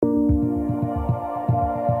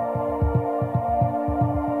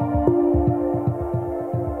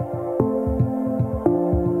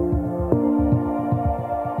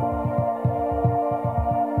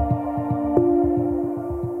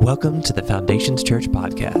Welcome to the Foundations Church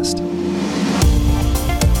podcast.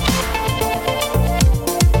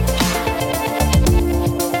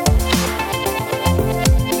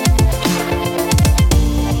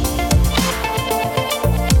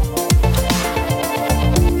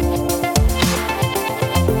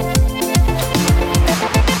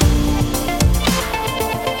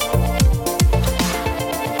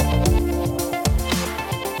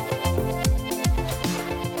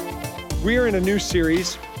 We are in a new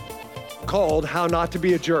series called How Not to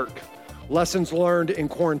Be a Jerk. Lessons learned in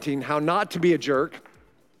quarantine. How not to be a jerk.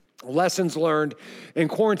 Lessons learned in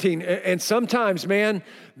quarantine. And sometimes, man,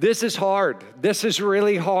 this is hard. This is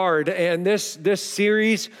really hard. And this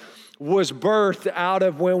series was birthed out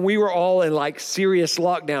of when we were all in like serious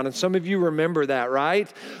lockdown. And some of you remember that,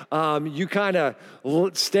 right? You kind of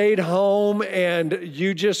stayed home and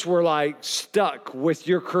you just were like stuck with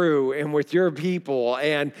your crew and with your people.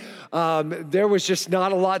 And there was just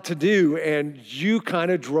not a lot to do. And you kind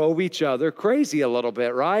of drove each other crazy a little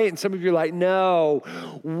bit, right? And some of you are like, no,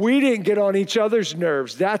 we didn't get on each other's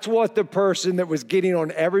nerves. That's what the person that was getting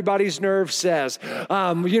on everybody's nerves says.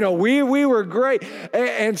 We were great.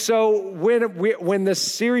 And so when the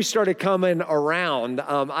series started coming around,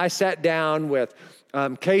 I sat down with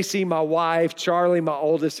Casey, my wife, Charlie, my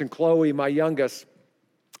oldest, and Chloe, my youngest.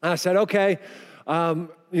 And I said, okay, we're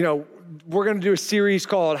going to do a series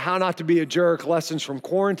called How Not to Be a Jerk, Lessons from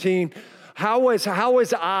Quarantine. How was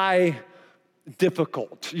I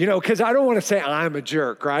difficult? Because I don't want to say I'm a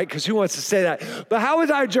jerk, right? Because who wants to say that? But how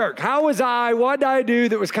was I a jerk? What did I do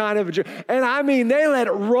that was kind of a jerk? And I mean, they let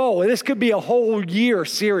it roll. And this could be a whole year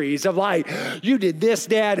series of like, you did this,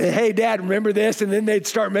 Dad, and hey, Dad, remember this? And then they'd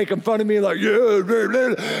start making fun of me like, yeah, blah,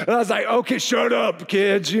 blah. And I was like, okay, shut up,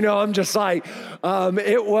 kids. I'm just like,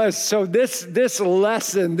 it was, so this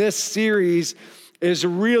lesson, this series is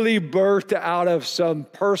really birthed out of some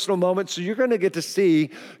personal moments. So you're going to get to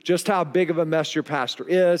see just how big of a mess your pastor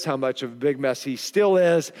is, how much of a big mess he still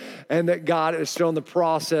is, and that God is still in the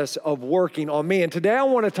process of working on me. And today I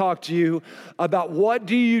want to talk to you about what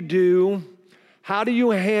do you do, how do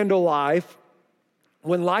you handle life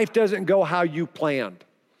when life doesn't go how you planned,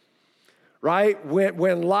 right?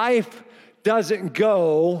 When life doesn't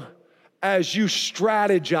go as you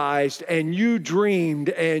strategized and you dreamed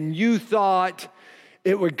and you thought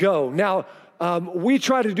it would go. Now, we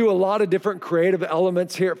try to do a lot of different creative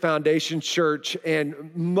elements here at Foundation Church, and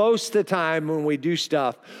most of the time when we do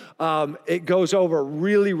stuff, it goes over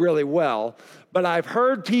really, really well. But I've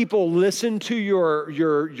heard people listen to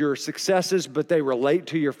your successes, but they relate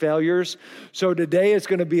to your failures. So today is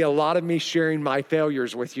going to be a lot of me sharing my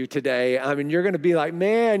failures with you today. I mean, you're going to be like,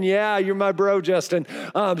 man, yeah, you're my bro, Justin.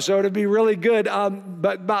 So it'll be really good.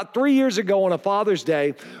 But about 3 years ago on a Father's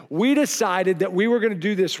Day, we decided that we were going to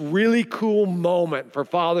do this really cool moment for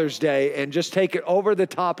Father's Day and just take it over the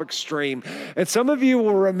top extreme. And some of you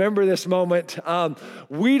will remember this moment.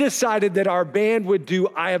 We decided that our band would do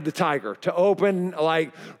Eye of the Tiger to open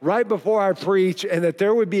like right before I preach, and that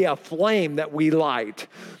there would be a flame that we light.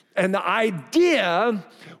 And the idea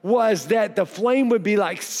was that the flame would be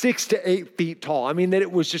like 6 to 8 feet tall. I mean, that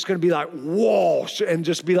it was just going to be like whoosh and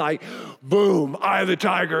just be like, boom, Eye of the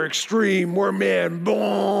Tiger, extreme, we're men,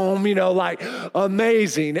 boom, like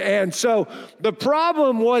amazing. And so the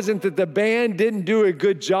problem wasn't that the band didn't do a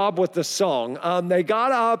good job with the song. They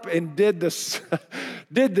got up and did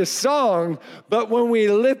the song, but when we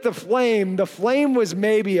lit the flame was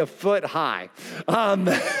maybe a foot high.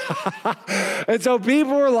 And so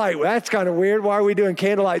people were like, well, that's kind of weird. Why are we doing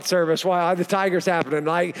candlelight service? Why the Tiger's happening?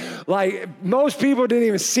 Like most people didn't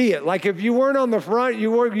even see it. Like if you weren't on the front,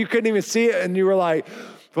 you couldn't even see it, and you were like,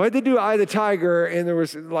 why'd they do Eye of the Tiger? And there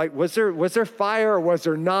was like, was there fire or was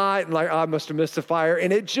there not? And like, I must have missed the fire.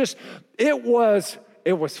 And it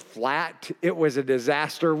was flat. It was a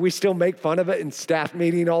disaster. We still make fun of it in staff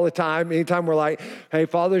meeting all the time. Anytime we're like, hey,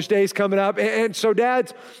 Father's Day's coming up. And so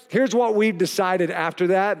dads, here's what we've decided after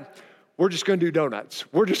that. We're just going to do donuts.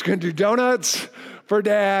 We're just going to do donuts for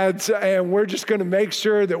dads, and we're just going to make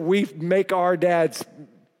sure that we make our dads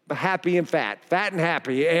happy and fat and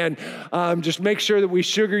happy, and just make sure that we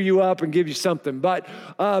sugar you up and give you something. But,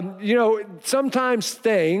 sometimes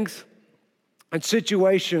things and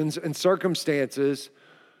situations and circumstances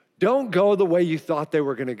don't go the way you thought they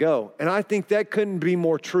were going to go. And I think that couldn't be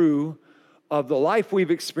more true of the life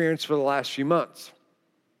we've experienced for the last few months.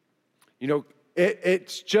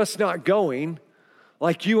 It's just not going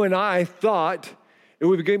like you and I thought it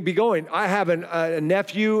would be going. I have a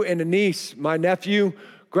nephew and a niece. My nephew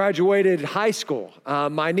graduated high school.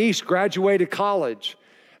 My niece graduated college.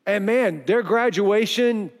 And man, their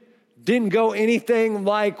graduation didn't go anything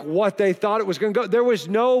like what they thought it was going to go. There was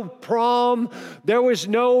no prom. There was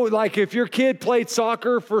no, like, if your kid played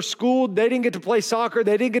soccer for school, they didn't get to play soccer.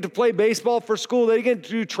 They didn't get to play baseball for school. They didn't get to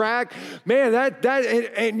do track. Man,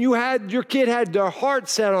 and your kid had their heart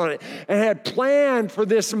set on it and had planned for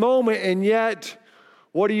this moment. And yet,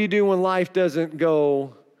 what do you do when life doesn't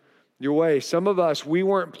go your way? Some of us, we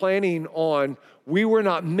were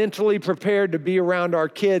not mentally prepared to be around our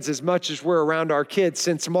kids as much as we're around our kids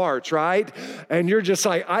since March, right? And you're just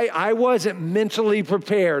like, I wasn't mentally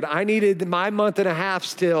prepared. I needed my month and a half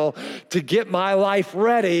still to get my life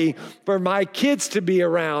ready for my kids to be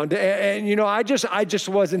around. And you know, I just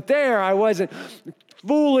wasn't there. I wasn't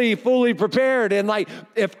fully prepared. And like,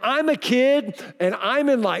 if I'm a kid and I'm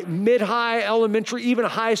in like mid-high, elementary, even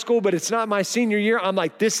high school, but it's not my senior year, I'm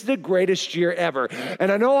like, this is the greatest year ever.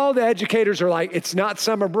 And I know all the educators are like, it's not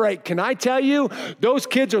summer break. Can I tell you, those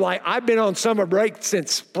kids are like, I've been on summer break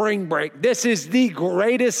since spring break. This is the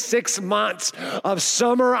greatest 6 months of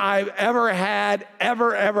summer I've ever had,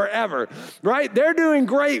 ever, right? They're doing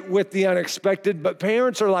great with the unexpected, but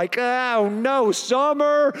parents are like, oh no,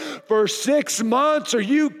 summer for 6 months? Are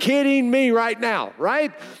you kidding me right now,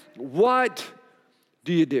 right? What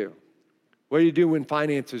do you do? What do you do when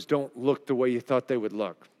finances don't look the way you thought they would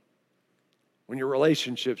look? When your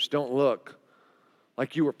relationships don't look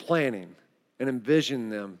like you were planning and envisioning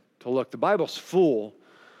them to look? The Bible's full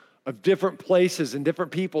of different places and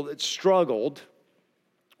different people that struggled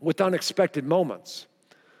with unexpected moments,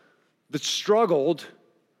 that struggled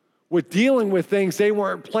with dealing with things they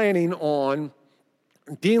weren't planning on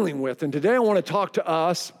dealing with. And today I want to talk to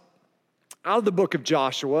us out of the book of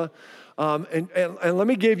Joshua. And let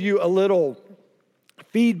me give you a little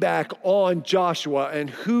feedback on Joshua and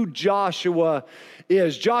who Joshua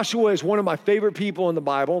is. Joshua is one of my favorite people in the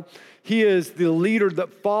Bible. He is the leader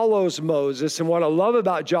that follows Moses. And what I love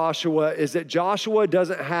about Joshua is that Joshua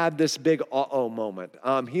doesn't have this big uh-oh moment.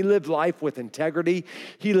 He lived life with integrity.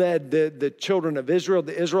 He led the children of Israel,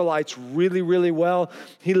 the Israelites, really well.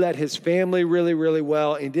 He led his family really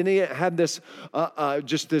well. And didn't he have this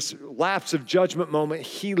just this lapse of judgment moment?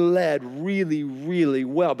 He led really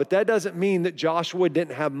well. But that doesn't mean that Joshua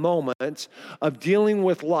didn't have moments of dealing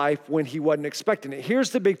with life when he wasn't expecting it. Here's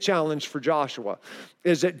the big challenge for Joshua,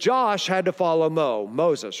 is that Josh had to follow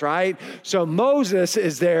Moses, right? So Moses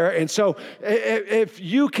is there. And so if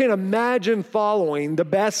you can imagine following the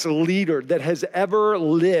best leader that has ever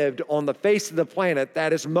lived on the face of the planet,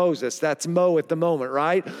 that is Moses. That's Mo at the moment,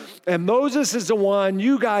 right? And Moses is the one,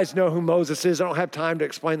 you guys know who Moses is. I don't have time to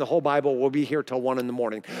explain the whole Bible. We'll be here till 1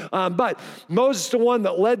 a.m. But Moses is the one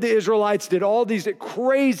that led the Israelites, did all these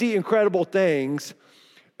crazy, incredible things.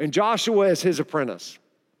 And Joshua is his apprentice.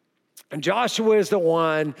 And Joshua is the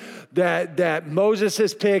one that Moses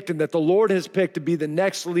has picked and that the Lord has picked to be the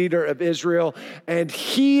next leader of Israel. And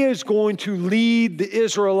he is going to lead the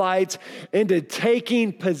Israelites into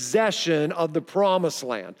taking possession of the promised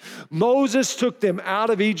land. Moses took them out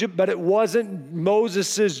of Egypt, but it wasn't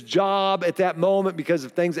Moses' job at that moment because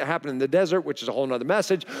of things that happened in the desert, which is a whole nother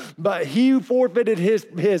message. But he forfeited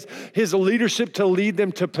his leadership to lead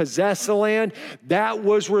them to possess the land. That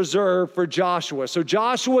was reserved for Joshua. So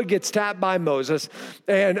Joshua gets tapped by Moses,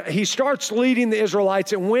 and he starts leading the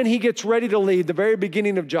Israelites. And when he gets ready to lead, the very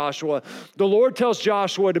beginning of Joshua, the Lord tells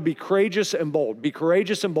Joshua to be courageous and bold. Be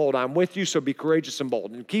courageous and bold. I'm with you, so be courageous and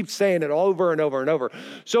bold. And keep saying it over and over,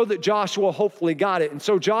 so that Joshua hopefully got it. And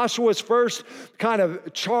so Joshua's first kind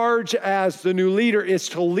of charge as the new leader is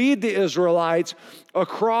to lead the Israelites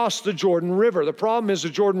across the Jordan River. The problem is the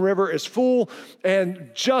Jordan River is full, and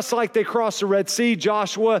just like they crossed the Red Sea,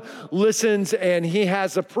 Joshua listens and he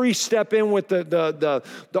has the priests step in with the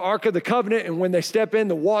Ark of the Covenant, and when they step in,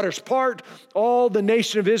 the waters part. All the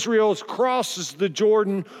nation of Israel crosses the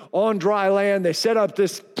Jordan on dry land. They set up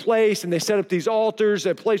this place and they set up these altars,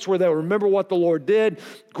 a place where they'll remember what the Lord did.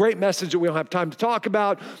 Great message that we don't have time to talk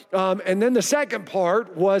about. And then the second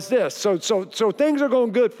part was this. So things are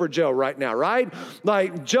going good for Joe right now, right?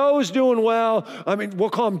 Like Joe's doing well. I mean,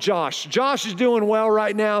 we'll call him Josh. Josh is doing well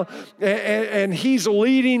right now, and he's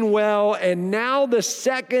leading well. And now the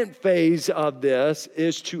second phase of this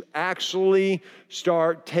is to actually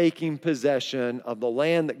start taking possession of the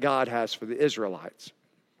land that God has for the Israelites.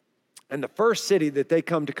 And the first city that they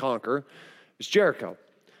come to conquer is Jericho.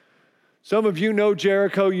 Some of you know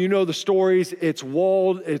Jericho. You know the stories. It's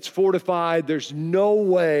walled. It's fortified. There's no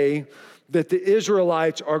way that the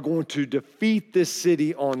Israelites are going to defeat this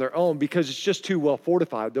city on their own because it's just too well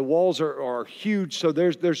fortified. The walls are huge, so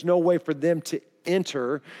there's no way for them to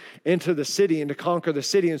enter into the city and to conquer the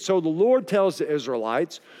city. And so the Lord tells the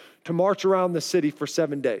Israelites to march around the city for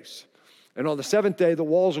 7 days. And on the seventh day, the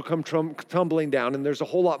walls will come tumbling down, and there's a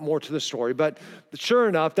whole lot more to the story. But sure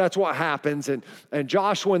enough, that's what happens. And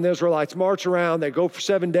Joshua and the Israelites march around. They go for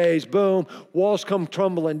 7 days. Boom, walls come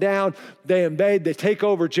tumbling down. They invade. They take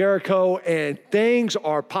over Jericho, and things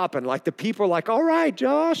are popping. Like the people are like, all right,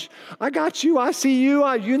 Josh, I got you. I see you.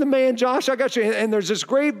 You the man, Josh, I got you. And there's this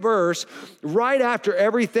great verse right after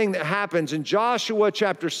everything that happens in Joshua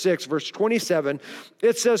chapter 6, verse 27.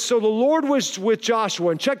 It says, so the Lord was with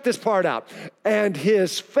Joshua, and check this part out, and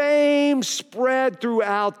his fame spread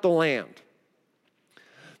throughout the land.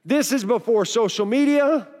 This is before social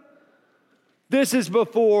media. This is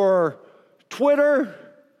before Twitter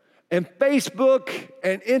and Facebook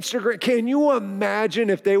and Instagram. Can you imagine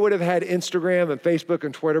if they would have had Instagram and Facebook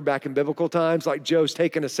and Twitter back in biblical times, like Joe's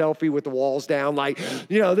taking a selfie with the walls down? Like,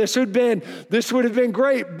 this would have been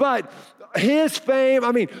great. But his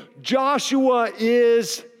fame, Joshua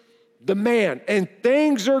is the man, and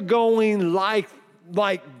things are going like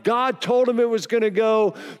God told him it was going to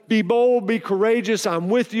go. Be bold, be courageous. I'm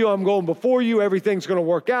with you. I'm going before you. Everything's going to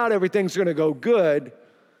work out. Everything's going to go good.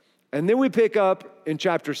 And then we pick up in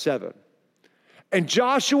chapter 7. And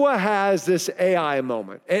Joshua has this AI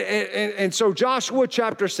moment. And so Joshua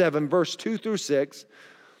chapter 7, verse 2 through 6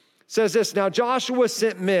 says this, now Joshua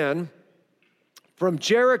sent men from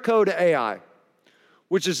Jericho to Ai,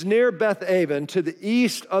 which is near Beth-aven to the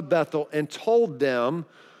east of Bethel, and told them,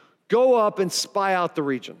 go up and spy out the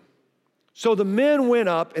region. So the men went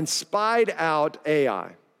up and spied out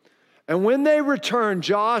Ai. And when they returned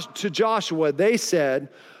to Joshua, they said,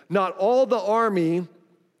 not all the army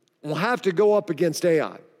will have to go up against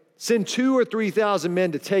Ai. Send 2,000 or 3,000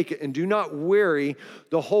 men to take it, and do not weary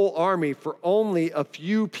the whole army, for only a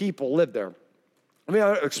few people live there. Let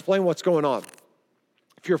me explain what's going on.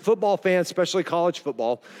 If you're a football fan, especially college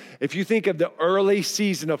football, if you think of the early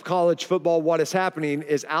season of college football, what is happening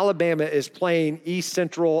is Alabama is playing East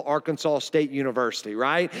Central Arkansas State University,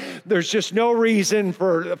 right? There's just no reason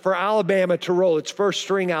for Alabama to roll its first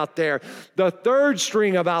string out there. The third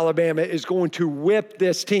string of Alabama is going to whip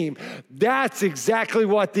this team. That's exactly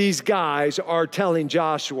what these guys are telling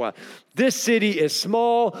Joshua. This city is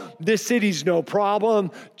small. This city's no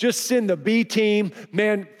problem. Just send the B team.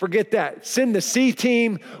 Man, forget that. Send the C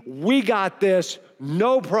team. We got this.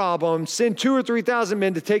 No problem. Send 2,000 or 3,000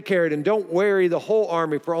 men to take care of it, and don't weary the whole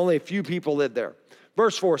army, for only a few people live there.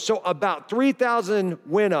 Verse 4, so about 3,000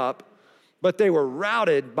 went up, but they were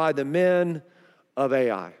routed by the men of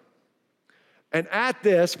Ai. And at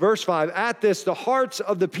this, verse 5, at this, the hearts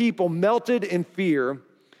of the people melted in fear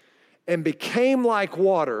and became like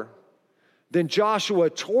water. Then Joshua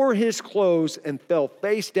tore his clothes and fell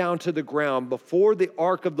face down to the ground before the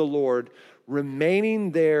ark of the Lord,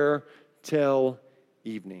 remaining there till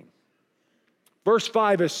evening. Verse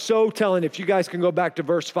 5 is so telling. If you guys can go back to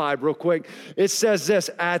verse 5 real quick. It says this,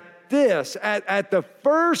 at the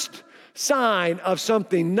first sign of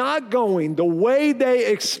something not going the way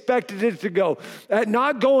they expected it to go, at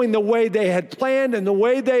not going the way they had planned and the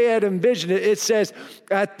way they had envisioned it, it says,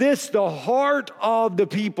 at this, the heart of the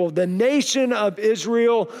people, the nation of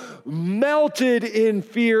Israel, melted in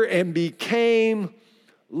fear and became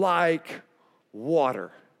like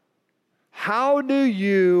water. How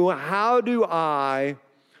do I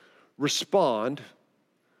respond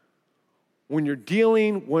when you're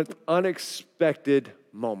dealing with unexpected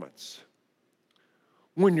moments?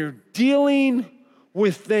 When you're dealing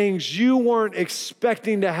with things you weren't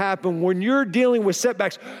expecting to happen, when you're dealing with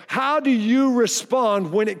setbacks, how do you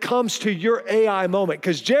respond when it comes to your AI moment?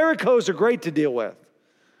 Because Jerichos are great to deal with.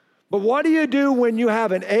 But what do you do when you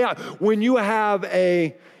have an AI, when you have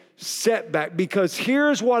a setback? Because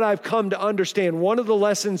here's what I've come to understand. One of the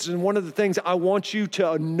lessons and one of the things I want you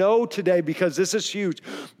to know today, because this is huge.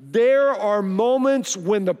 There are moments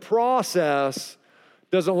when the process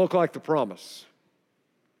doesn't look like the promise.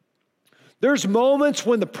 There's moments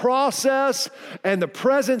when the process and the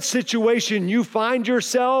present situation you find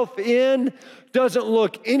yourself in doesn't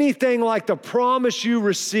look anything like the promise you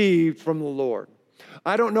received from the Lord.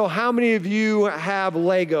 I don't know how many of you have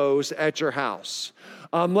Legos at your house.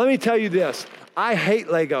 Let me tell you this. I hate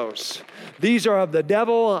Legos. These are of the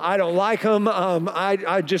devil. I don't like them.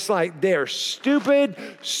 I just like, they're stupid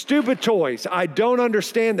toys. I don't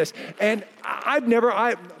understand this. And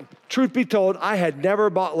truth be told, I had never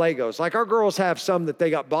bought Legos. Like our girls have some that they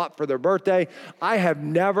got bought for their birthday. I have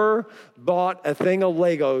never bought a thing of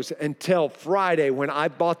Legos until Friday when I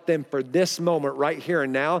bought them for this moment right here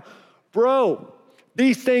and now. Bro,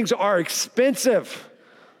 these things are expensive.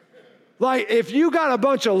 Like, if you got a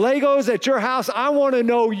bunch of Legos at your house, I want to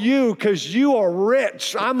know you because you are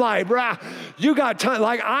rich. I'm like, brah, you got tons.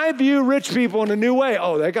 Like, I view rich people in a new way.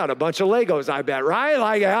 Oh, they got a bunch of Legos, I bet, right?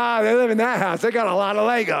 Like, they live in that house. They got a lot of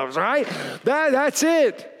Legos, right? That's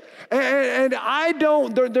it. And I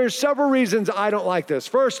don't, there's several reasons I don't like this.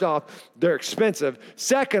 First off, they're expensive.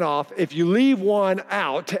 Second off, if you leave one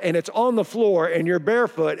out and it's on the floor and you're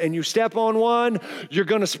barefoot and you step on one, you're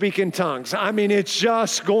going to speak in tongues. I mean, it's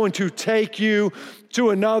just going to take you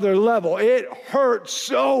to another level. It hurts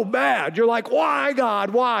so bad. You're like, why,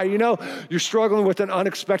 God, why? You know, you're struggling with an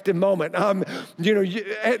unexpected moment.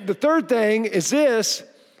 The third thing is this.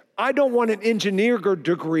 I don't want an engineer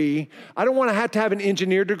degree. I don't want to have an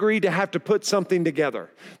engineer degree to have to put something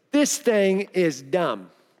together. This thing is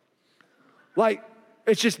dumb. Like,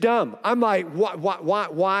 it's just dumb. I'm like,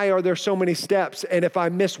 why are there so many steps? And if I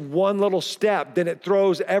miss one little step, then it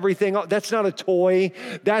throws everything off. That's not a toy.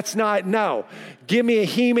 No. Give me a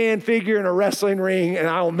He-Man figure in a wrestling ring and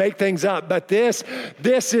I'll make things up. But this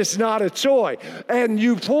is not a toy. And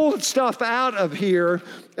you pull stuff out of here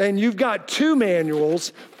and you've got 2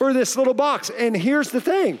 manuals for this little box. And here's the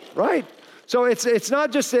thing, right? So it's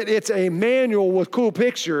not just that it's a manual with cool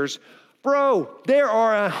pictures. Bro, there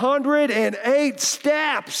are 108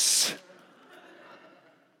 steps.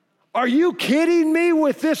 Are you kidding me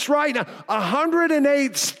with this right now?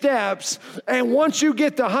 108 steps, and once you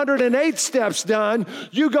get the 108 steps done,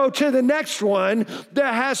 you go to the next one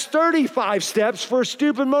that has 35 steps for a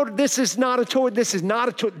stupid motor. This is not a toy. This is not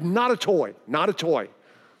a toy. Not a toy. Not a toy.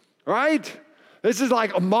 Right? This is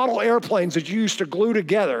like a model airplanes that you used to glue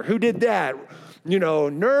together. Who did that? You know,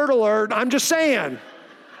 nerd alert. I'm just saying.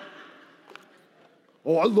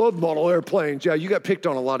 Oh, I love model airplanes. Yeah, you got picked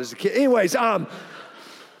on a lot as a kid. Anyways,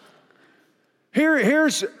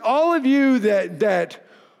 here's all of you that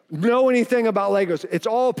know anything about Legos. It's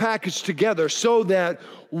all packaged together so that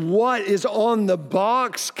what is on the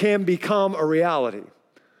box can become a reality.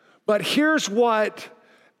 But here's what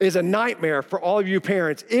is a nightmare for all of you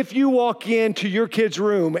parents. If you walk into your kid's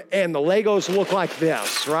room and the Legos look like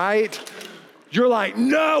this, right? You're like,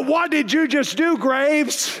 no, what did you just do,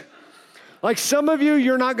 Graves? Like some of you,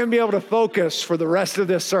 you're not going to be able to focus for the rest of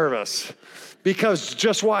this service because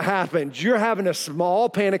just what happened. You're having a small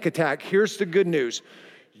panic attack. Here's the good news.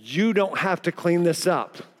 You don't have to clean this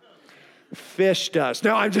up. Fish does.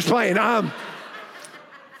 No, I'm just playing.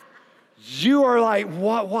 You are like,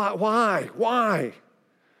 what, why?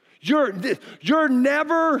 You're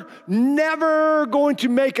never going to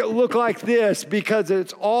make it look like this because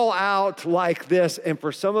it's all out like this. And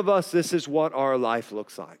for some of us, this is what our life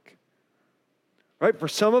looks like. Right? For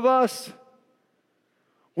some of us,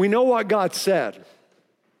 we know what God said.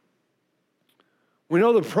 We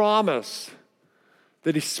know the promise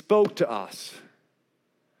that He spoke to us.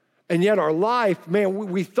 And yet our life, man,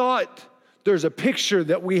 we thought there's a picture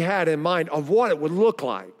that we had in mind of what it would look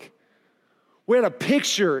like. We had a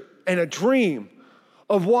picture and a dream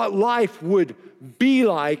of what life would be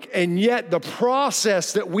like, and yet the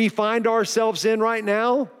process that we find ourselves in right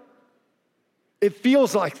now, it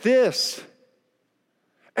feels like this.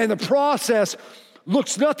 And the process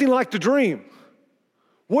looks nothing like the dream.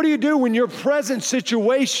 What do you do when your present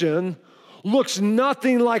situation looks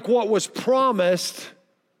nothing like what was promised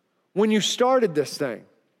when you started this thing?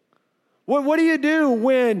 What do you do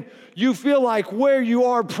when you feel like where you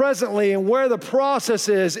are presently and where the process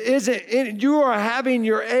you are having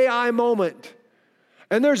your AI moment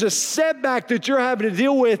and there's a setback that you're having to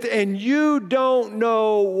deal with and you don't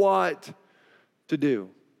know what to do?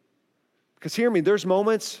 Because hear me, there's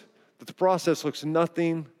moments that the process looks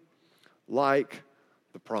nothing like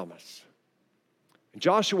the promise. And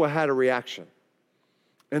Joshua had a reaction.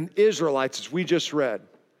 And the Israelites, as we just read,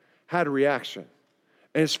 had a reaction.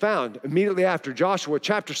 And it's found immediately after Joshua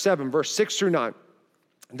chapter 7, verse 6 through 9.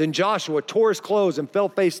 Then Joshua tore his clothes and fell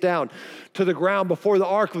face down to the ground before the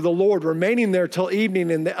ark of the Lord, remaining there till evening.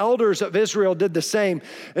 And the elders of Israel did the same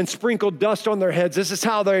and sprinkled dust on their heads. This is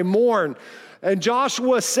how they mourn. And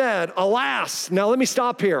Joshua said, alas. Now let me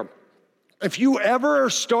stop here. If you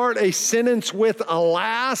ever start a sentence with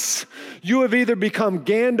alas, you have either become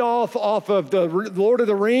Gandalf off of the Lord of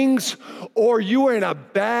the Rings, or you are in a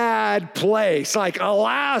bad place. Like,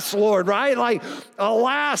 alas, Lord, right? Like,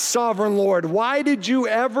 alas, sovereign Lord, why did you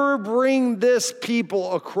ever bring this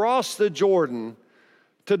people across the Jordan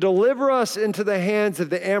to deliver us into the hands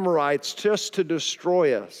of the Amorites just to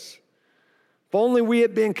destroy us? If only we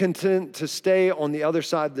had been content to stay on the other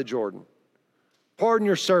side of the Jordan. Pardon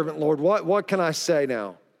your servant, Lord. What can I say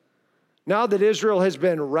now? Now that Israel has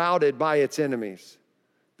been routed by its enemies,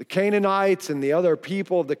 the Canaanites and the other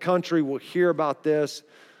people of the country will hear about this,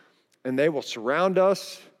 and they will surround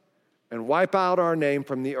us and wipe out our name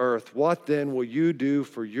from the earth. What then will you do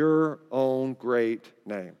for your own great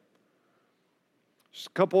name? There's a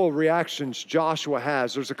couple of reactions Joshua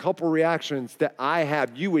has. There's a couple of reactions that I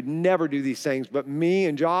have. You would never do these things, but me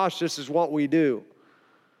and Josh, this is what we do.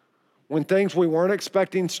 When things we weren't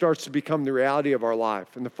expecting starts to become the reality of our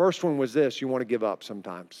life. And the first one was this: you want to give up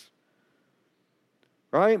sometimes.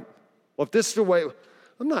 Right? Well, if this is the way,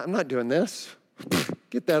 I'm not doing this.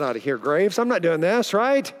 Get that out of here, Graves. I'm not doing this,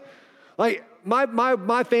 right? Like,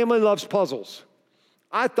 my family loves puzzles.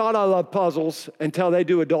 I thought I loved puzzles until they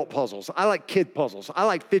do adult puzzles. I like kid puzzles. I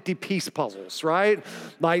like 50-piece puzzles, right?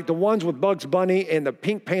 Like the ones with Bugs Bunny and the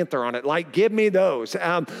Pink Panther on it. Like, give me those.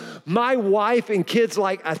 My wife and kids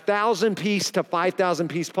like 1,000-piece to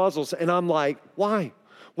 5,000-piece puzzles. And I'm like, why?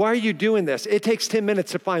 Why are you doing this? It takes 10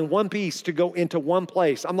 minutes to find one piece to go into one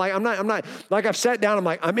place. I'm not, like I've sat down, I'm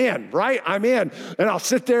like, I'm in, right? I'm in. And I'll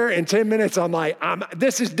sit there in 10 minutes, I'm like,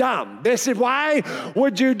 this is dumb. This is, why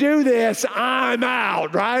would you do this? I'm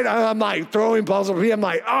out, right? I'm like throwing puzzles. I'm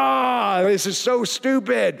like, this is so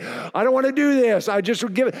stupid. I don't want to do this. I just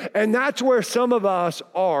would give it. And that's where some of us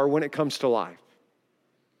are when it comes to life.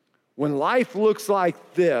 When life looks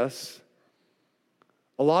like this,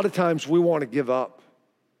 a lot of times we want to give up.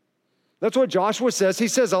 That's what Joshua says. He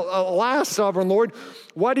says, alas, sovereign Lord,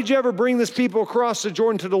 why did you ever bring this people across the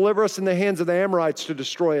Jordan to deliver us in the hands of the Amorites to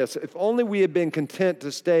destroy us? If only we had been content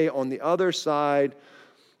to stay on the other side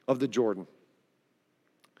of the Jordan.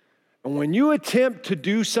 And when you attempt to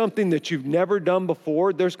do something that you've never done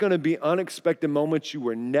before, there's going to be unexpected moments you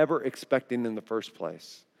were never expecting in the first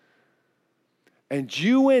place. And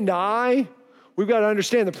you and I, we've got to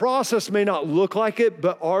understand the process may not look like it,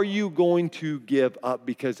 but are you going to give up?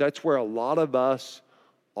 Because that's where a lot of us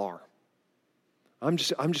are. I'm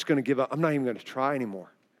just going to give up. I'm not even going to try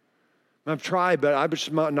anymore. I've tried, but I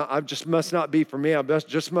just must not be for me. I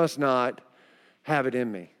just must not have it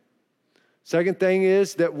in me. Second thing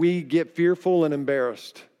is that we get fearful and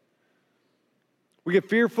embarrassed. We get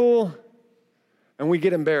fearful and we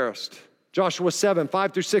get embarrassed. Joshua 7,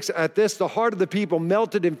 5-6, at this, the heart of the people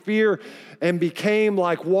melted in fear and became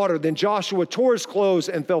like water. Then Joshua tore his clothes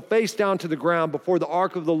and fell face down to the ground before the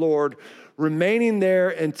ark of the Lord, remaining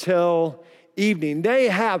there until evening. They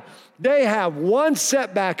have one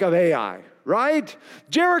setback of Ai, right?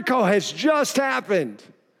 Jericho has just happened.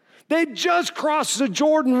 They just crossed the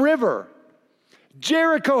Jordan River.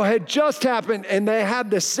 Jericho had just happened, and they have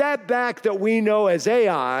the setback that we know as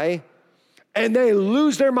Ai, and they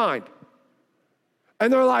lose their mind.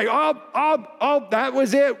 And they're like, that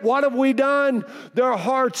was it. What have we done? Their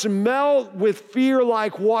hearts melt with fear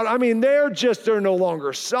like what? I mean, they're no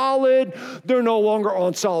longer solid. They're no longer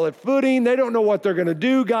on solid footing. They don't know what they're going to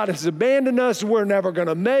do. God has abandoned us. We're never going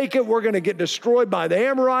to make it. We're going to get destroyed by the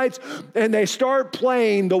Amorites. And they start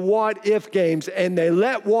playing the what if games, and they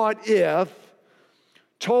let what if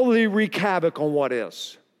totally wreak havoc on what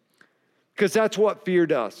is. Because that's what fear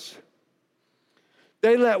does.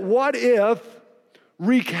 They let what if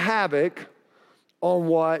wreak havoc on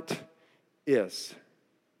what is.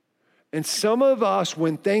 And some of us,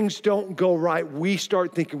 when things don't go right, we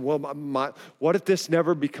start thinking, well, what if this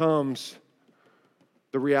never becomes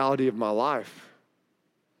the reality of my life?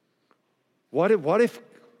 What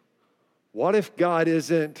if God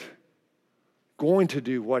isn't going to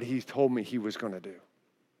do what he told me he was going to do?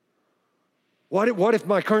 What if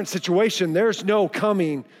my current situation, there's no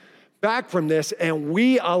coming back from this, and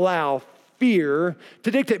we allow fear to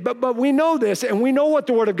dictate. But we know this, and we know what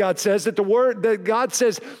the Word of God says, that God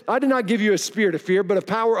says, I did not give you a spirit of fear, but a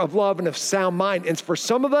power of love and of sound mind. And for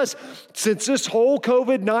some of us, since this whole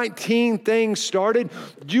COVID-19 thing started,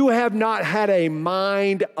 you have not had a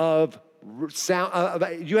mind of sound,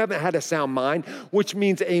 you haven't had a sound mind, which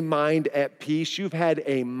means a mind at peace. You've had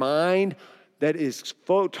a mind that is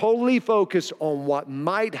totally focused on what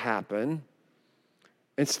might happen,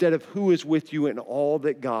 instead of who is with you and all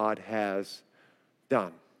that God has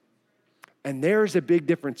done. And there's a big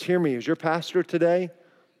difference. Hear me, as your pastor today,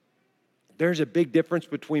 there's a big difference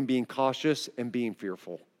between being cautious and being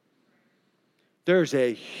fearful. It's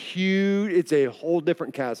a whole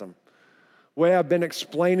different chasm. The way I've been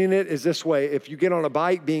explaining it is this way. If you get on a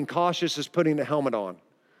bike, being cautious is putting a helmet on.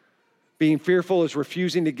 Being fearful is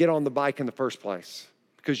refusing to get on the bike in the first place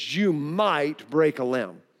because you might break a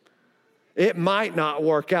limb. It might not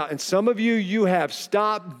work out. And some of you have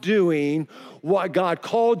stopped doing what God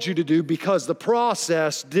called you to do because the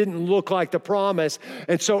process didn't look like the promise.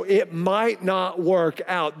 And so it might not work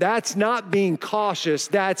out. That's not being cautious.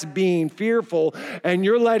 That's being fearful. And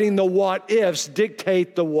you're letting the what ifs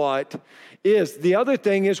dictate the what is. The other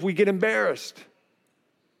thing is we get embarrassed.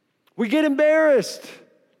 We get embarrassed.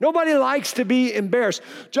 Nobody likes to be embarrassed.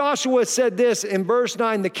 Joshua said this in verse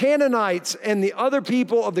 9, the Canaanites and the other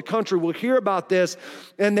people of the country will hear about this,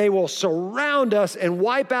 and they will surround us and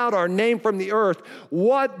wipe out our name from the earth.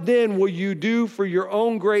 What then will you do for your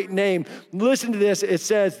own great name? Listen to this. It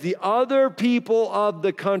says, the other people of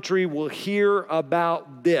the country will hear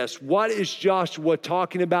about this. What is Joshua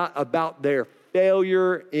talking about? About their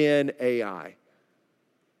failure in AI.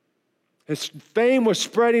 His fame was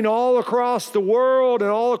spreading all across the world and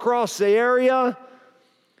all across the area.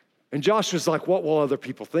 And Joshua's like, what will other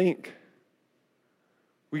people think?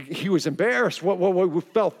 He was embarrassed. We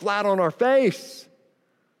fell flat on our face.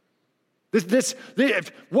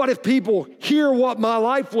 What if people hear what my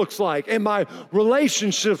life looks like and my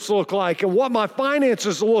relationships look like and what my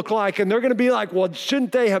finances look like, and they're going to be like, well,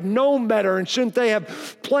 shouldn't they have known better, and shouldn't they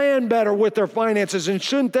have planned better with their finances, and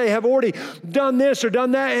shouldn't they have already done this or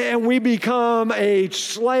done that? And we become a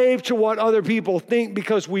slave to what other people think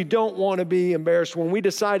because we don't want to be embarrassed. When we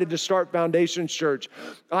decided to start Foundations Church,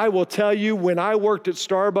 I will tell you, when I worked at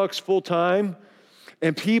Starbucks full time,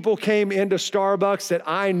 and people came into Starbucks that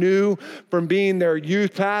I knew from being their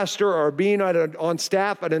youth pastor or being on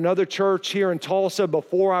staff at another church here in Tulsa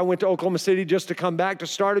before I went to Oklahoma City just to come back to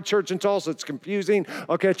start a church in Tulsa. It's confusing.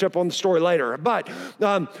 I'll catch up on the story later. But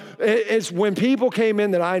it's when people came in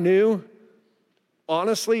that I knew,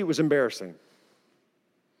 honestly, it was embarrassing. It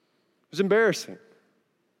was embarrassing.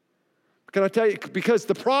 Can I tell you? Because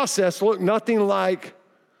the process looked nothing like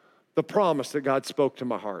the promise that God spoke to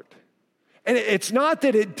my heart. And it's not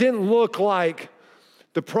that it didn't look like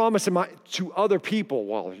the promise to other people.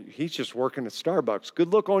 Well, he's just working at Starbucks.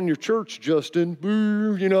 Good luck on your church, Justin.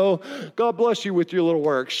 Boo, God bless you with your little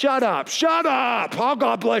work. Shut up. Oh,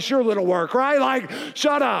 God bless your little work, right? Like,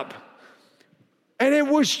 shut up. And it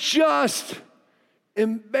was just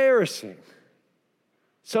embarrassing.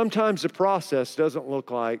 Sometimes the process doesn't look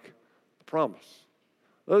like the promise.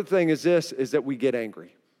 The other thing is that we get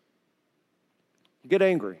angry. Get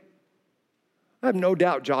angry. I have no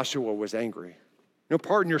doubt Joshua was angry.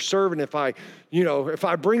 Pardon your servant if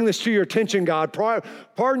I bring this to your attention, God.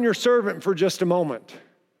 Pardon your servant for just a moment.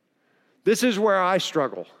 This is where I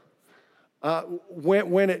struggle.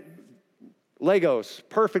 Legos,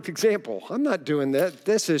 perfect example. I'm not doing that.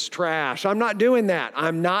 This is trash. I'm not doing that.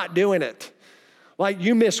 I'm not doing it. Like,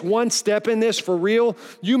 you miss one step in this for real.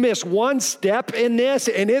 You miss one step in this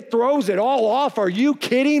and it throws it all off. Are you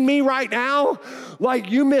kidding me right now?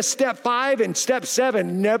 Like, you miss step 5 and step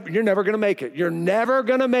 7. You're never going to make it. You're never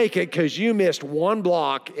going to make it because you missed one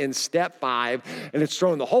block in step 5 and it's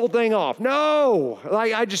thrown the whole thing off. No,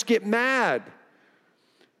 I just get mad.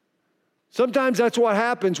 Sometimes that's what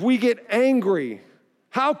happens. We get angry.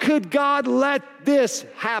 How could God let this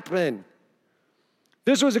happen?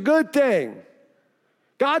 This was a good thing.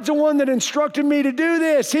 God's the one that instructed me to do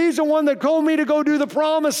this. He's the one that told me to go do the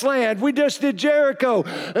promised land. We just did Jericho,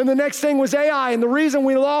 and the next thing was Ai, and the reason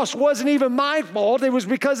we lost wasn't even my fault. It was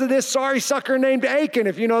because of this sorry sucker named Achan.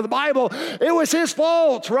 If you know the Bible, it was his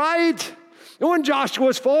fault, right? It wasn't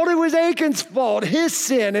Joshua's fault. It was Achan's fault, his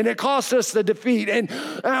sin, and it cost us the defeat. And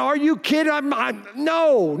are you kidding?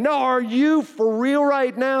 No. Are you for real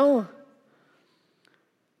right now?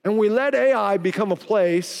 And we let Ai become a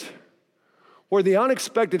place where the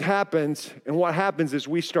unexpected happens, and what happens is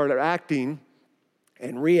we started acting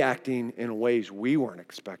and reacting in ways we weren't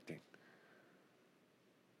expecting.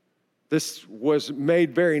 This was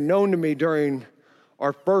made very known to me during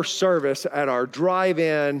our first service at our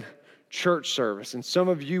drive-in church service. And some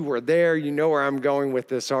of you were there. You know where I'm going with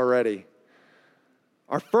this already.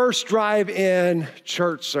 Our first drive-in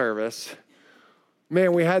church service,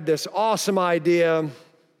 man, we had this awesome idea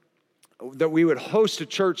that we would host a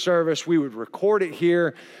church service, we would record it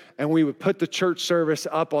here, and we would put the church service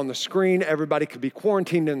up on the screen. Everybody could be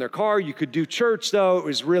quarantined in their car. You could do church, though. It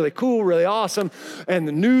was really cool, really awesome. And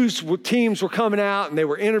the news teams were coming out, and they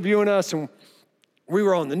were interviewing us, and we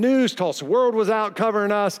were on the news. Tulsa World was out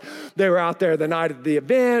covering us. They were out there the night of the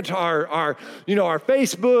event. Our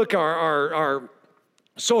Facebook, our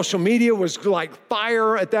social media was like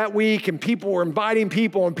fire at that week, and people were inviting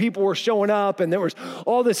people, and people were showing up, and there was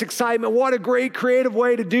all this excitement. What a great creative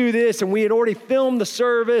way to do this. And we had already filmed the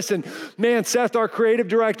service, and man, Seth, our creative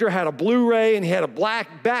director, had a Blu-ray, and he had a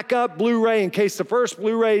black backup Blu-ray in case the first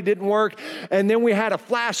Blu-ray didn't work. And then we had a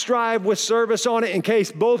flash drive with service on it in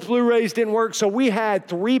case both Blu-rays didn't work. So we had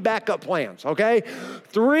 3 backup plans, okay?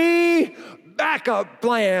 3 backup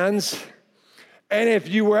plans. And if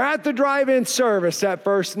you were at the drive-in service that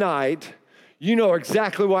first night, You know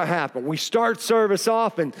exactly what happened. We start service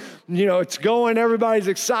off and, it's going, everybody's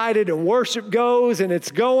excited and worship goes and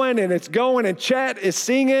it's going and it's going and Chet is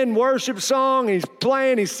singing worship song. He's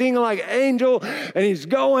playing, he's singing like an angel and he's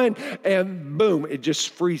going and boom, it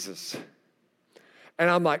just freezes. And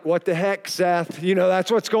I'm like, what the heck, Seth?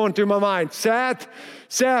 That's what's going through my mind. Seth,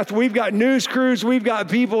 we've got news crews, we've got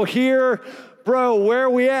people here. Bro, where are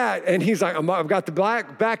we at? And he's like, I've got the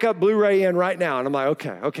backup Blu-ray in right now. And I'm like,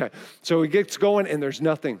 okay. So he gets going and there's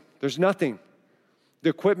nothing. The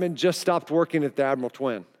equipment just stopped working at the Admiral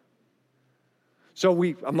Twin. So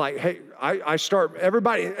I'm like, hey, I start,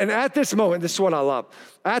 everybody, and at this moment, this is what I love.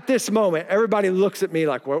 At this moment, everybody looks at me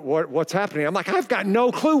like, what's happening? I'm like, I've got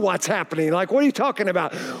no clue what's happening. Like, what are you talking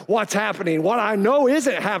about? What's happening? What I know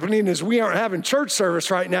isn't happening is we aren't having church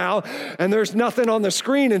service right now, and there's nothing on the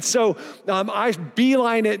screen. And so I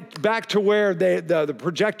beeline it back to where the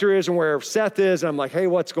projector is and where Seth is. And I'm like, hey,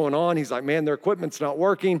 what's going on? He's like, man, their equipment's not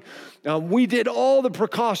working. We did all the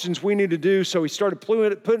precautions we need to do, so we started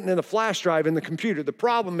putting in the flash drive in the computer. The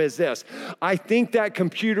problem is this. I think that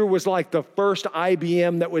computer was like the first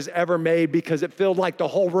IBM that was ever made because it filled like the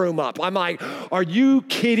whole room up. I'm like, are you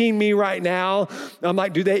kidding me right now? I'm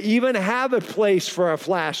like, do they even have a place for a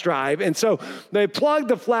flash drive? And so they plug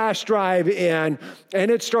the flash drive in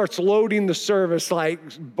and it starts loading the service like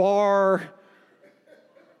bar,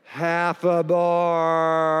 half a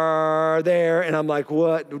bar there. And I'm like,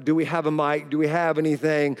 what? Do we have a mic? Do we have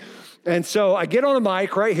anything? And so I get on a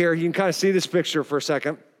mic right here. You can kind of see this picture for a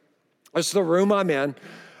second. This is the room I'm in.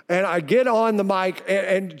 And I get on the mic,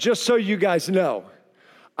 and just so you guys know,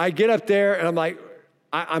 I get up there and I'm like,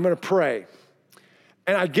 I'm going to pray.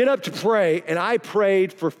 And I get up to pray, and I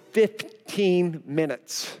prayed for 15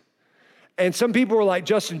 minutes. And some people were like,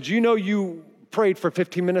 Justin, do you know you prayed for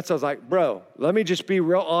 15 minutes? I was like, bro, let me just be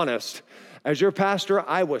real honest. As your pastor,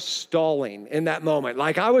 I was stalling in that moment.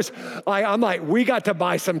 I'm like, we got to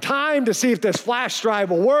buy some time to see if this flash drive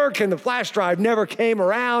will work, and the flash drive never came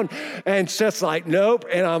around. And Seth's like, nope.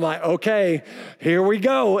 And I'm like, okay, here we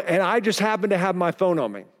go. And I just happened to have my phone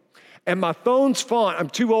on me. And my phone's font, I'm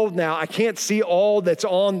too old now. I can't see all that's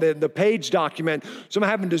on the page document. So I'm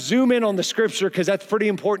having to zoom in on the scripture because that's pretty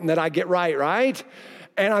important that I get right?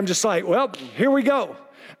 And I'm just like, well, here we go.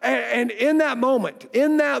 And in that moment,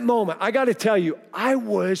 I got to tell you, I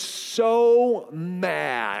was so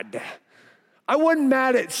mad. I wasn't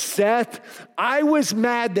mad at Seth. I was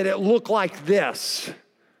mad that it looked like this,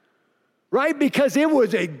 right? Because it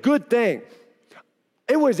was a good thing.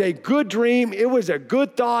 It was a good dream. It was a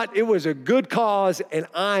good thought. It was a good cause, and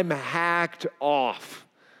I'm hacked off.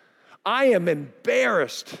 I am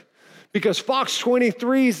embarrassed. Because Fox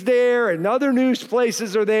 23's there and other news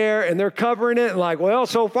places are there and they're covering it and like, well,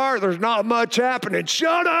 so far there's not much happening.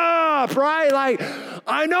 Shut up, right? Like,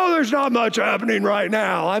 I know there's not much happening right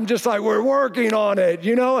now. I'm just like, we're working on it.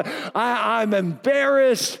 I'm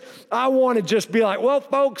embarrassed. I want to just be like, well,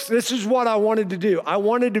 folks, this is what I wanted to do. I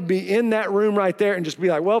wanted to be in that room right there and just be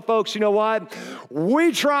like, well, folks, you know what?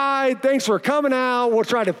 We tried. Thanks for coming out. We'll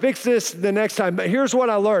try to fix this the next time. But here's what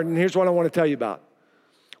I learned, and here's what I want to tell you about.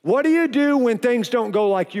 What do you do when things don't go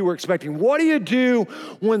like you were expecting? What do you do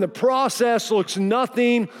when the process looks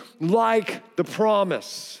nothing like the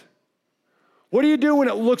promise? What do you do when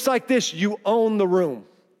it looks like this? You own the room.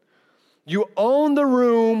 You own the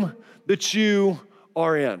room that you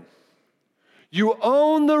are in. You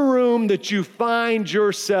own the room that you find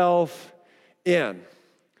yourself in.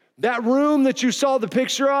 That room that you saw the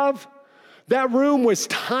picture of, that room was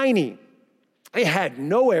tiny. It had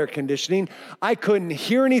no air conditioning. I couldn't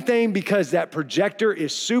hear anything because that projector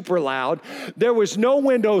is super loud. There was no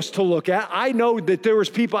windows to look at. I know that there was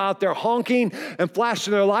people out there honking and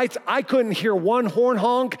flashing their lights. I couldn't hear one horn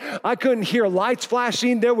honk. I couldn't hear lights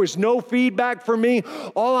flashing. There was no feedback for me.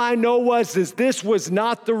 All I know was this was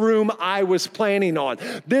not the room I was planning on.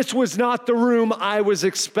 This was not the room I was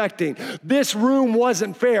expecting. This room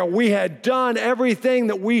wasn't fair. We had done everything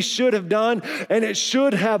that we should have done, and it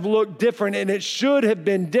should have looked different, and it should have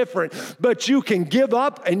been different. But you can give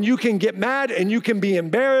up, and you can get mad, and you can be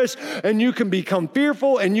embarrassed, and you can become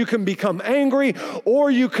fearful, and you can become angry,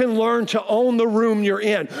 or you can learn to own the room you're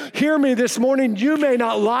in. Hear me this morning. You may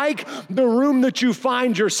not like the room that you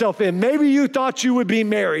find yourself in. Maybe you thought you would be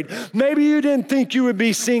married. Maybe you didn't think you would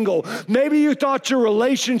be single. Maybe you thought your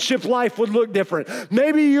relationship life would look different.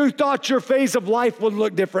 Maybe you thought your phase of life would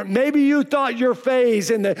look different. Maybe you thought your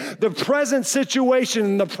phase and the present situation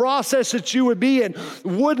and the process that you would be. It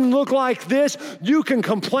wouldn't look like this. You can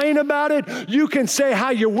complain about it. You can say how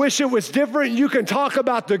you wish it was different. You can talk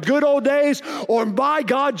about the good old days, or by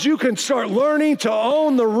God, you can start learning to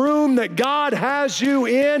own the room that God has you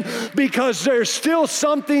in, because there's still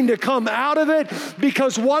something to come out of it.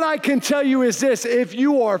 Because what I can tell you is this: if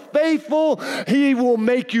you are faithful, He will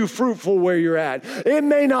make you fruitful where you're at. It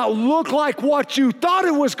may not look like what you thought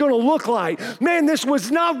it was going to look like. Man, this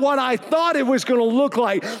was not what I thought it was going to look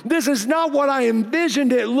like. This is not what I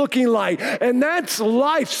envisioned it looking like. And that's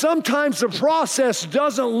life. Sometimes the process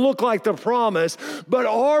doesn't look like the promise, but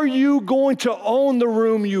are you going to own the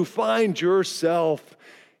room you find yourself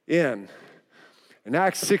in? In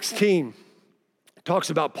Acts 16, it talks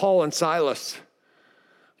about Paul and Silas.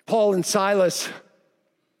 Paul and Silas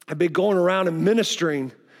had been going around and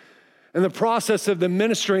ministering. In the process of the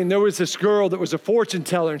ministering, there was this girl that was a fortune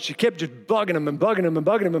teller, and she kept just bugging him and bugging him and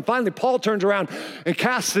bugging him. And finally, Paul turns around and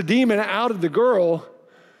casts the demon out of the girl.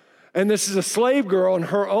 And this is a slave girl, and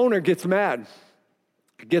her owner gets mad,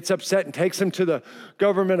 gets upset, and takes him to the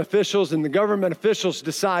government officials. And the government officials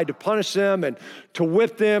decide to punish them and to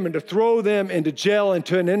whip them and to throw them into jail,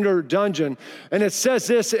 into an inner dungeon. And it says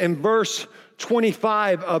this in verse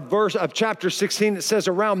 25 of chapter 16. It says,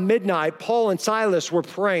 around midnight, Paul and Silas were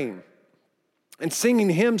praying and singing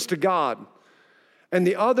hymns to God, and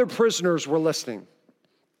the other prisoners were listening.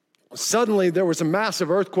 Suddenly, there was a massive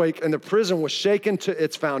earthquake, and the prison was shaken to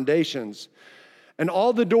its foundations. And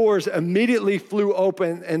all the doors immediately flew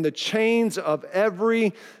open, and the chains of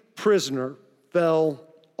every prisoner fell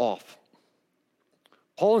off.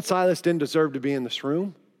 Paul and Silas didn't deserve to be in this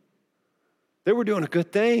room. They were doing a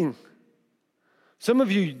good thing. Some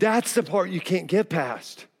of you, that's the part you can't get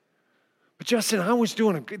past. But Justin, I was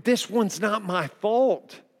this one's not my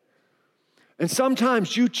fault. And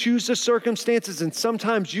sometimes you choose the circumstances, and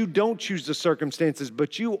sometimes you don't choose the circumstances,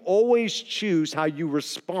 but you always choose how you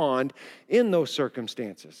respond in those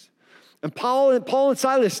circumstances. And Paul and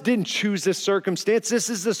Silas didn't choose this circumstance. This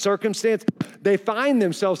is the circumstance they find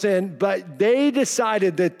themselves in, but they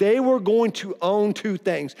decided that they were going to own two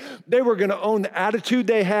things. They were going to own the attitude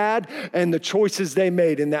they had and the choices they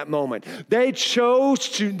made in that moment. They owned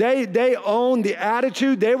the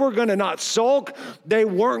attitude. They were going to not sulk. They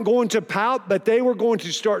weren't going to pout, but they were going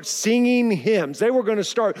to start singing hymns. They were going to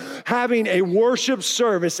start having a worship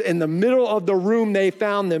service in the middle of the room they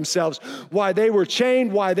found themselves, while they were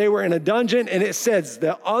chained, while they were in a dungeon. And it says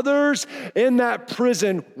the others in that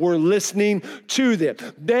prison were listening to them.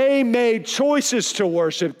 They made choices to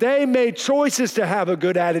worship. They made choices to have a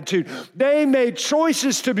good attitude. They made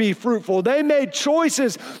choices to be fruitful. They made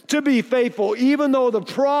choices to be faithful, even though the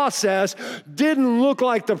process didn't look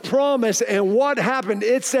like the promise. And what happened?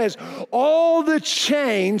 It says all the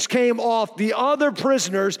chains came off the other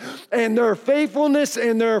prisoners, and their faithfulness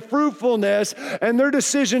and their fruitfulness and their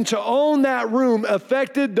decision to own that room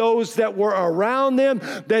affected those that were around them,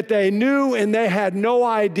 that they knew and they had no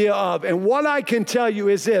idea of. And what I can tell you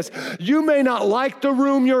is this: you may not like the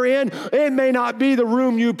room you're in. It may not be the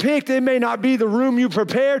room you picked. It may not be the room you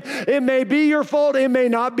prepared. It may be your fault. It may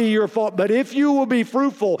not be your fault. But if you will be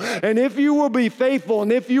fruitful, and if you will be faithful,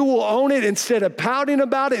 and if you will own it instead of pouting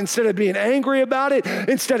about it, instead of being angry about it,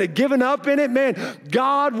 instead of giving up in it, man,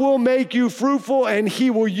 God will make you fruitful, and He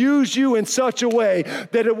will use you in such a way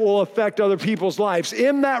that it will affect other people's lives.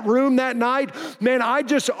 In that room that night, man, I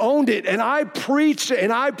just owned it, and I preached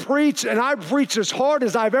and I preached and I preached as hard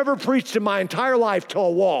as I've ever preached in my entire life to a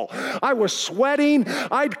wall. I was sweating.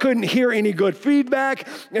 I couldn't hear any good feedback,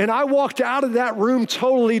 and I walked out of that room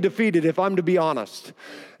totally defeated, if I'm to be honest.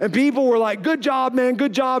 And people were like, good job, man,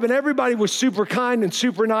 good job. And everybody was super kind and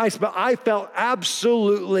super nice, but I felt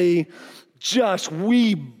absolutely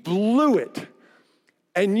we blew it.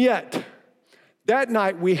 And yet, that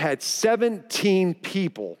night we had 17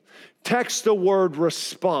 people text the word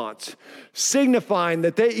response, signifying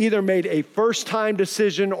that they either made a first-time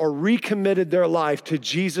decision or recommitted their life to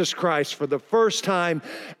Jesus Christ for the first time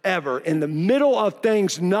ever. In the middle of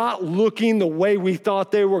things not looking the way we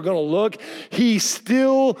thought they were going to look, He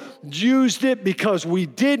still used it because we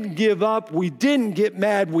didn't give up. We didn't get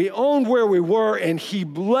mad. We owned where we were, and He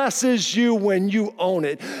blesses you when you own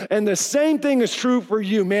it. And the same thing is true for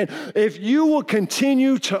you, man. If you will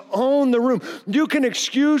continue to own the room, you can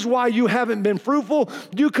excuse why you haven't been fruitful.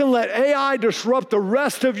 You can let AI disrupt the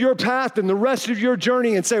rest of your path and the rest of your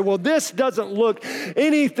journey and say, well, this doesn't look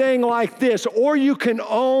anything like this. Or you can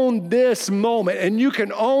own this moment, and you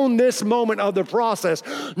can own this moment of the process.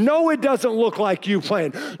 No, it doesn't look like you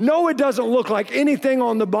planned. No, it doesn't look like anything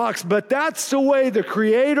on the box, but that's the way the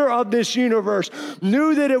creator of this universe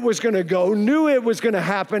knew that it was going to go, knew it was going to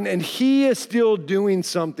happen, and He is still doing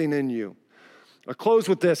something in you. I'll close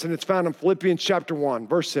with this, and it's found in Philippians chapter 1,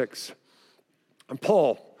 verse 6. And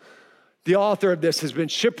Paul, the author of this, has been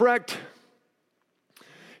shipwrecked.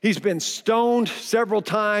 He's been stoned several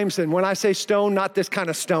times. And when I say stoned, not this kind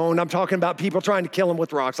of stone. I'm talking about people trying to kill him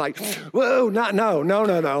with rocks. Like, whoa,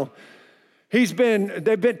 no.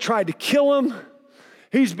 They've tried to kill him.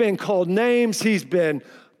 He's been called names. He's been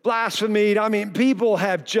blasphemed. I mean, people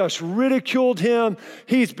have just ridiculed him.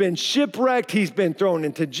 He's been shipwrecked. He's been thrown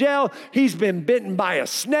into jail. He's been bitten by a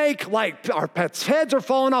snake. Like, our pets' heads are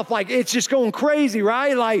falling off. Like, it's just going crazy,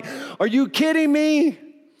 right? Like, are you kidding me?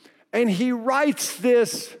 And he writes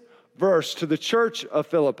this verse to the church of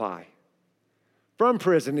Philippi from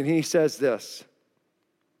prison, and he says this,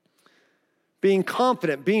 being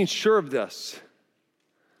confident, being sure of this,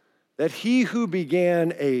 that he who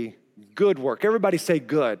began a good work, everybody say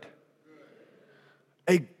good,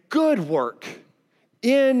 a good work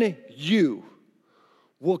in you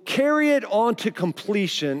will carry it on to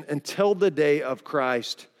completion until the day of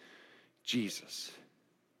Christ Jesus.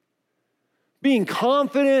 Being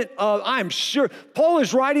confident of, I'm sure, Paul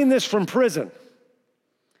is writing this from prison.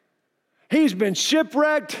 He's been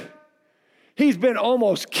shipwrecked. He's been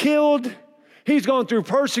almost killed. He's gone through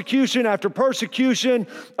persecution after persecution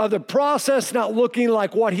of the process not looking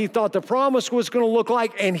like what he thought the promise was going to look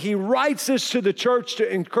like. And he writes this to the church to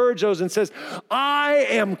encourage those and says, I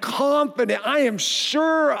am confident, I am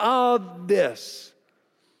sure of this,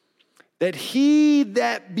 that he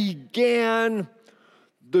that began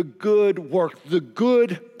the good work, the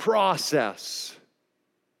good process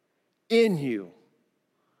in you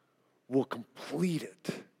will complete it.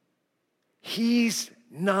 He's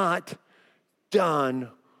not done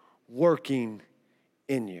working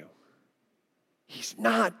in you. He's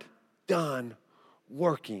not done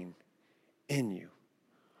working in you.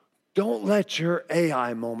 Don't let your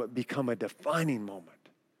AI moment become a defining moment,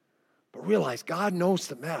 but realize God knows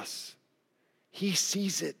the mess. He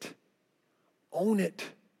sees it. Own it.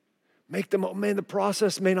 The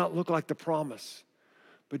process may not look like the promise.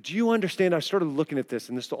 But do you understand? I started looking at this,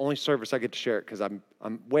 and this is the only service I get to share it because I'm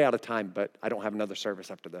way out of time, but I don't have another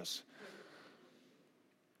service after this.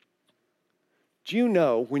 Do you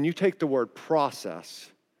know when you take the word process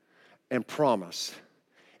and promise,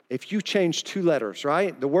 if you change 2 letters,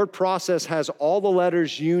 right? The word process has all the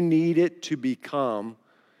letters you need it to become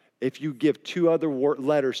if you give 2 other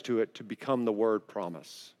letters to it to become the word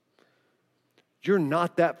promise. You're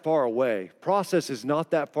not that far away. Process is not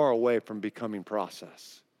that far away from becoming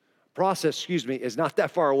process. Process, is not that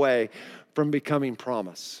far away from becoming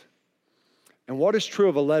promise. And what is true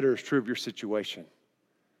of a letter is true of your situation.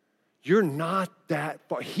 You're not that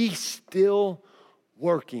far. He's still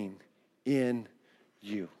working in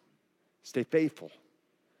you. Stay faithful.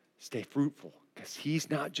 Stay fruitful, because he's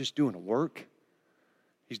not just doing a work.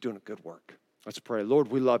 He's doing a good work. Let's pray. Lord,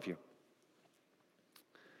 we love you.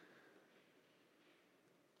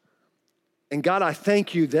 And God, I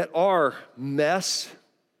thank you that our mess,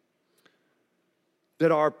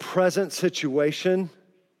 that our present situation,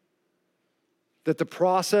 that the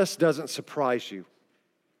process doesn't surprise you.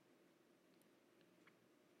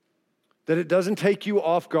 That it doesn't take you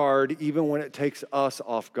off guard even when it takes us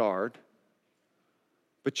off guard.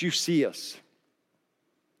 But you see us.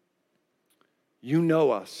 You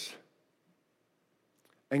know us.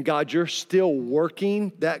 And God, you're still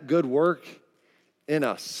working that good work in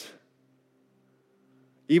us,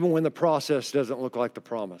 even when the process doesn't look like the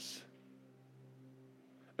promise.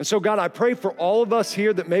 And so, God, I pray for all of us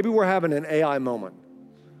here that maybe we're having an AI moment.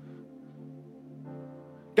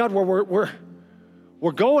 God,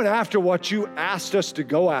 we're going after what you asked us to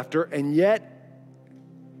go after, and yet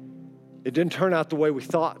it didn't turn out the way we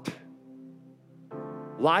thought.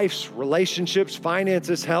 Life's, relationships,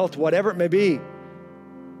 finances, health, whatever it may be.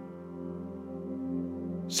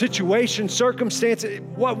 Situation, circumstances,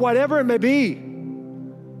 whatever it may be.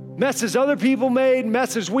 Messes other people made,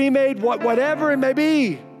 messes we made, whatever it may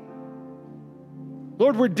be.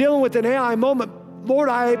 Lord, we're dealing with an AI moment. Lord,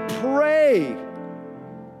 I pray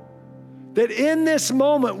that in this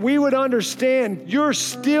moment we would understand you're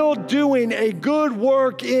still doing a good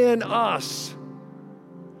work in us.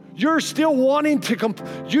 You're still wanting to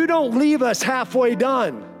you don't leave us halfway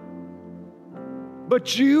done.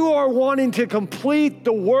 But you are wanting to complete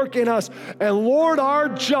the work in us. And Lord, our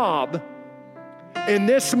job in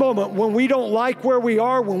this moment, when we don't like where we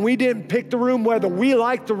are, when we didn't pick the room, whether we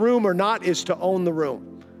like the room or not, is to own the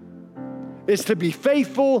room. Is to be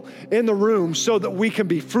faithful in the room so that we can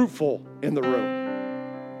be fruitful in the room.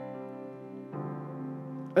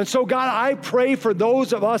 And so, God, I pray for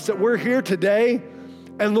those of us that we're here today,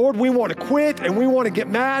 and Lord, we want to quit and we want to get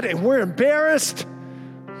mad and we're embarrassed.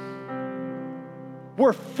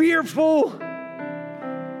 We're fearful.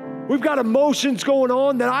 We've got emotions going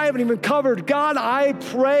on that I haven't even covered. God, I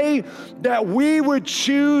pray that we would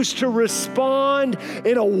choose to respond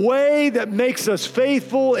in a way that makes us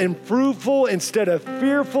faithful and fruitful instead of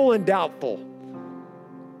fearful and doubtful.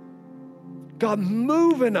 God,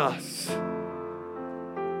 move in us.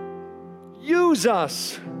 Use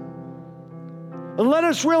us. And let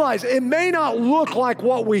us realize it may not look like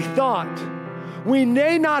what we thought. We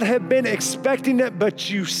may not have been expecting it, but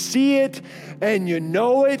you see it and you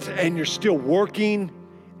know it, and you're still working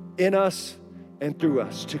in us and through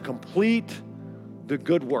us to complete the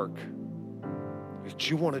good work that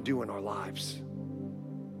you want to do in our lives.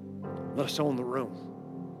 Let us own the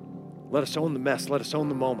room. Let us own the mess. Let us own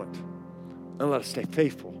the moment. And let us stay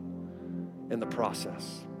faithful in the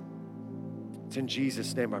process. It's in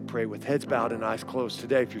Jesus' name I pray, with heads bowed and eyes closed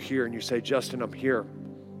today. If you're here and you say, Justin, I'm here,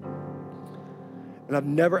 and I've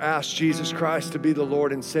never asked Jesus Christ to be the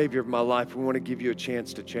Lord and Savior of my life, we want to give you a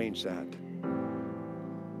chance to change that.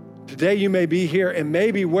 Today you may be here, and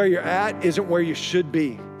maybe where you're at isn't where you should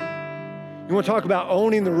be. You want to talk about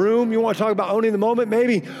owning the room? You want to talk about owning the moment?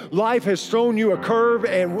 Maybe life has thrown you a curve,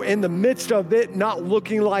 and in the midst of it not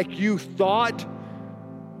looking like you thought,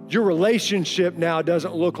 your relationship now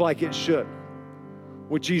doesn't look like it should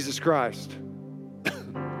with Jesus Christ.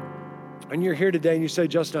 And you're here today and you say,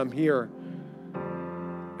 Justin, I'm here,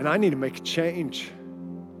 and I need to make a change,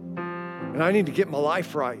 and I need to get my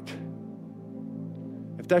life right.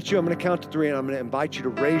 If that's you, I'm going to count to 3, and I'm going to invite you to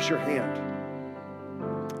raise your hand.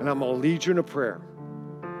 And I'm going to lead you in a prayer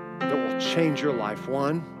that will change your life.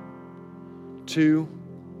 1, 2,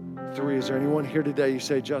 3. Is there anyone here today you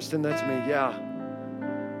say, Justin, that's me? Yeah.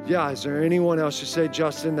 Is there anyone else you say,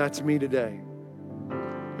 Justin, that's me today?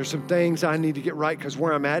 There's some things I need to get right because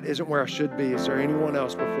where I'm at isn't where I should be. Is there anyone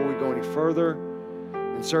else before we go any further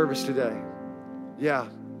in service today? Yeah.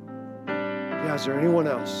 Is there anyone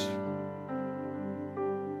else?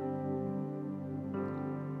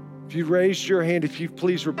 If you raised your hand, if you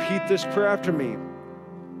please repeat this prayer after me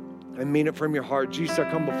and mean it from your heart. Jesus, I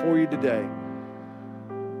come before you today.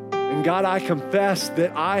 And God, I confess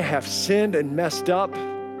that I have sinned and messed up,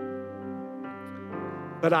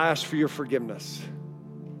 but I ask for your forgiveness.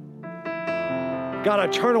 God, I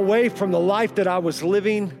turn away from the life that I was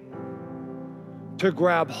living to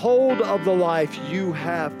grab hold of the life you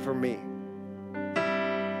have for me.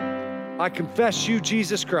 I confess you,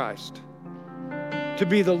 Jesus Christ, to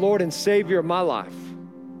be the Lord and Savior of my life.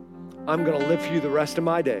 I'm going to live for you the rest of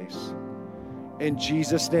my days. In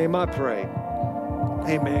Jesus' name I pray.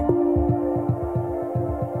 Amen.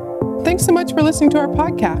 Thanks so much for listening to our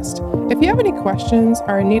podcast. If you have any questions,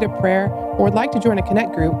 are in need of prayer, or would like to join a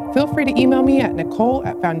Connect group, feel free to email me at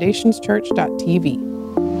nicole@foundationschurch.tv.